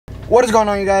What is going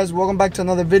on, you guys? Welcome back to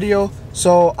another video.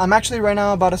 So I'm actually right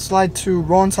now about to slide to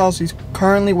Roland's house. He's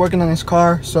currently working on his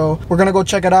car, so we're gonna go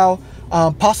check it out.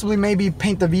 Possibly maybe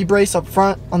paint the V-brace up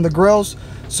front on the grills.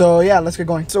 So yeah, let's get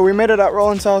going. So we made it at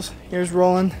Roland's house. Here's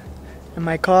Roland in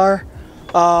my car.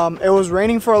 It was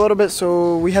raining for a little bit,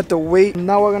 so we had to wait.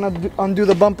 Now we're gonna undo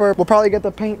the bumper. We'll probably get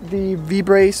to paint the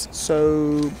V-brace.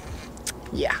 So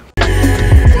yeah.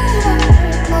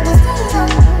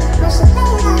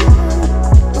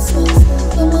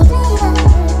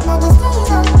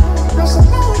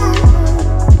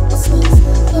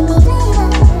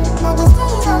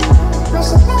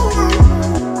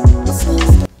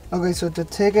 Okay, so to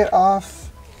take it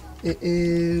off, it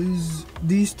is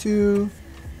these two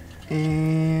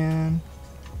and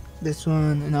this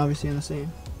one, and obviously on the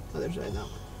same other side now.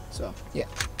 So yeah.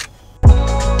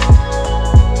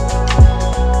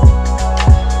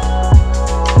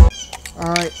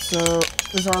 Alright, so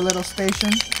this is our little station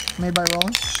made by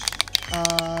Roland.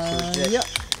 Yep.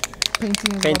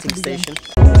 Painting station.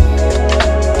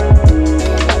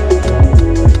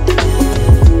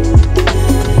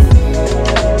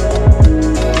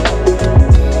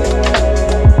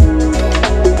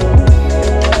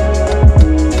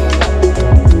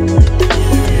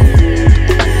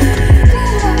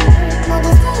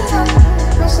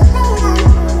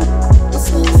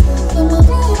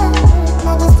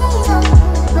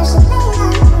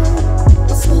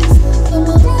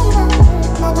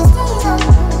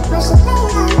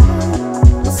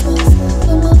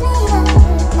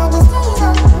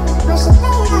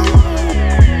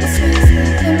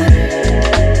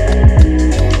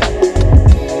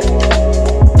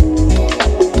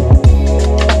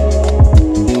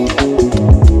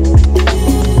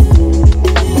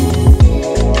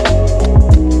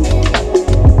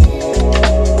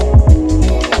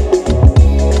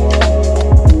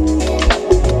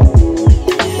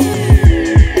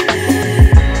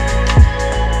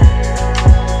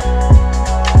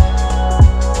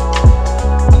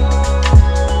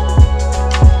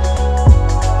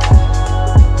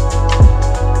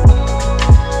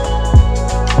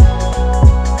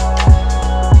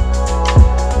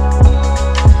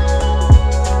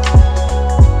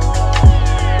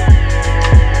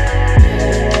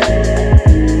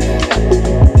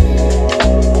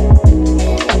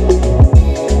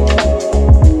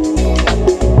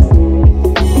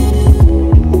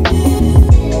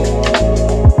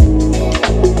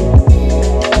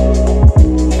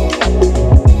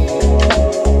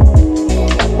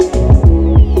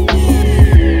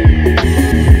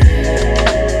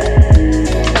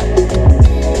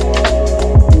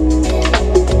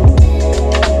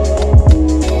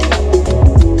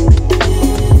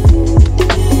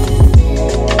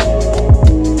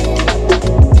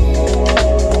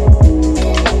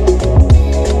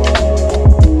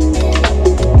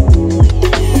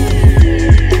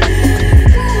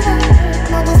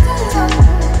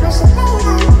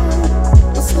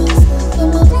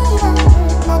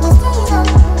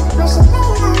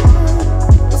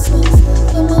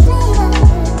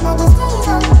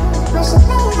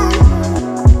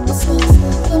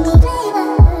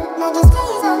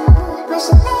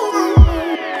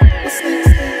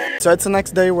 So it's the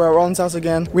next day, we're at Roland's house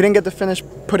again. We didn't get to finish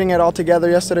putting it all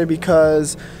together yesterday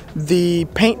because the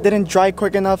paint didn't dry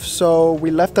quick enough, so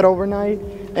we left it overnight,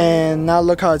 and now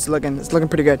look how it's looking. It's looking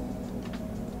pretty good.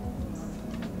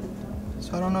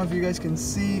 So I don't know if you guys can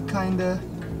see, kinda.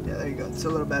 Yeah, there you go, it's a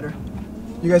little better.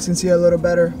 You guys can see a little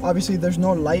better. Obviously there's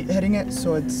no light hitting it,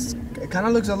 so it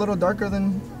kinda looks a little darker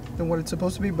than what it's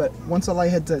supposed to be, but once the light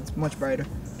hits it, it's much brighter.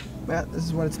 But yeah, this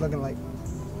is what it's looking like.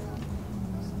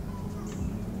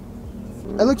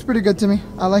 It looks pretty good to me.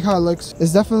 I like how it looks.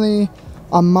 It's definitely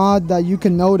a mod that you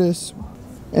can notice,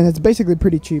 and it's basically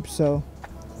pretty cheap, so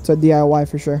it's a DIY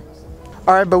for sure.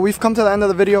 Alright, but we've come to the end of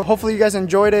the video. Hopefully you guys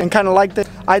enjoyed it and kind of liked it.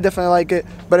 I definitely like it.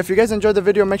 But if you guys enjoyed the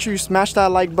video, make sure you smash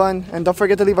that like button, and don't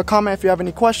forget to leave a comment if you have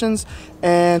any questions,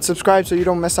 and subscribe so you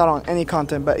don't miss out on any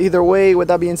content. But either way, with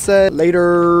that being said,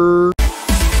 later.